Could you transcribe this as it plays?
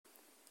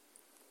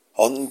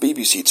On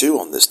BBC Two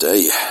on this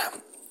day,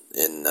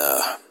 in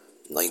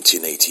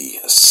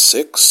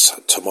 1986,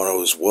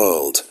 Tomorrow's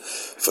World.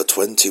 For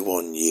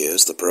 21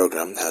 years, the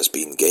programme has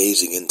been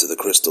gazing into the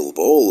crystal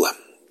ball.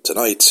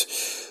 Tonight,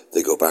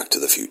 they go back to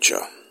the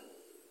future.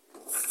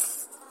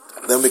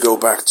 Then we go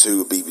back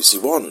to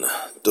BBC One.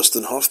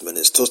 Dustin Hoffman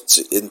is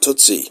in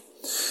Tootsie.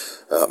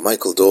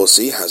 Michael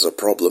Dorsey has a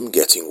problem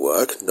getting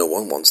work. No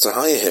one wants to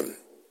hire him.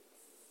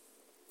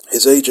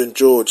 His agent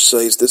George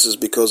says this is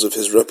because of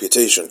his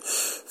reputation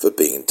for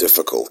being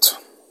difficult.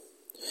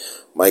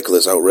 Michael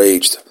is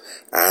outraged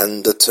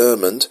and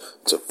determined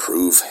to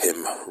prove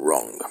him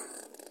wrong.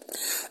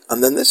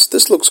 And then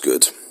this looks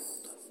good.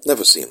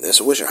 Never seen this,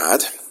 I wish I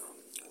had.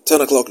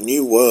 10 o'clock,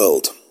 New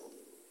World.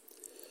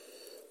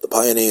 The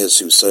pioneers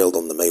who sailed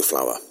on the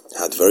Mayflower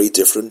had very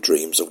different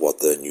dreams of what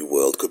their new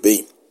world could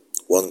be.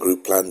 One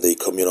group planned a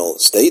communal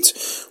state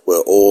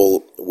where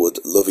all would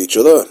love each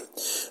other.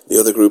 The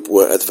other group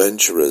were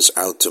adventurers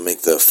out to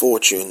make their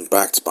fortune,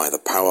 backed by the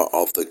power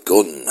of the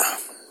gun.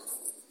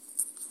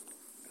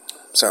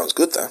 Sounds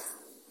good, though.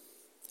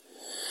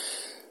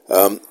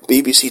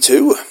 BBC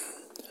Two,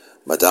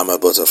 Madame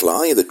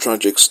Butterfly, the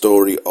tragic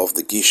story of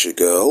the geisha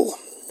girl,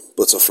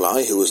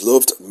 Butterfly, who was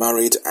loved,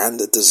 married,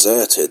 and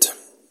deserted.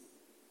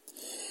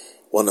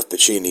 One of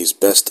Puccini's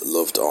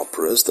best-loved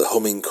operas, The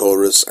Humming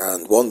Chorus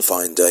and One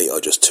Fine Day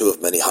are just two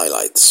of many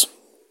highlights.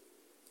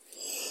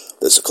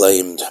 This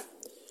acclaimed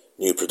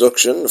new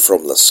production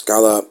from La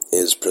Scala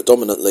is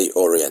predominantly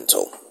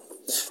Oriental.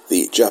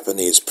 The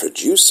Japanese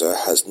producer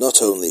has not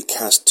only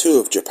cast two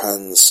of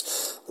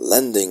Japan's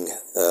leading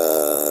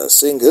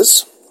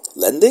singers,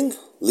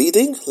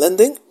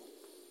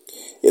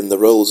 in the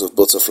roles of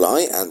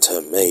Butterfly and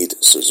her maid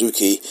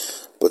Suzuki,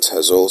 but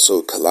has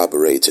also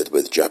collaborated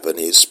with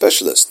Japanese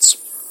specialists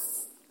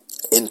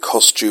in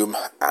costume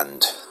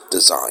and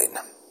design.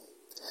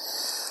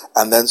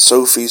 And then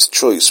Sophie's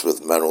Choice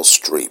with Meryl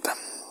Streep.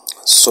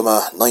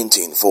 Summer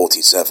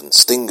 1947,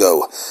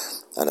 Stingo,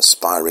 an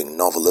aspiring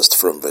novelist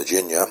from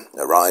Virginia,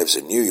 arrives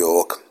in New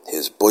York,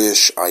 his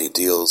boyish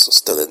ideals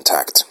still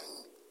intact.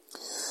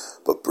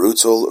 But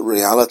brutal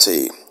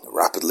reality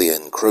rapidly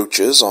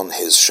encroaches on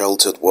his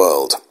sheltered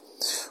world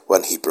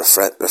when he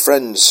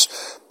befriends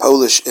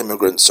Polish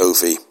immigrant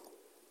Sophie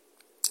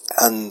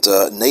and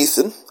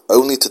Nathan,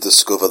 only to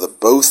discover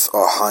that both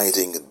are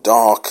hiding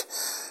dark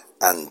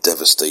and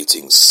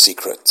devastating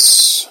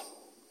secrets.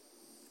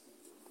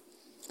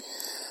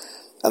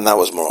 And that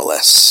was more or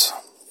less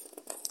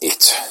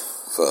it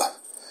for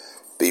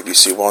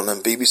BBC One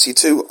and BBC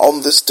Two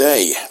on this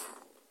day,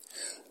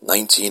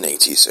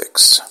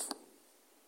 1986.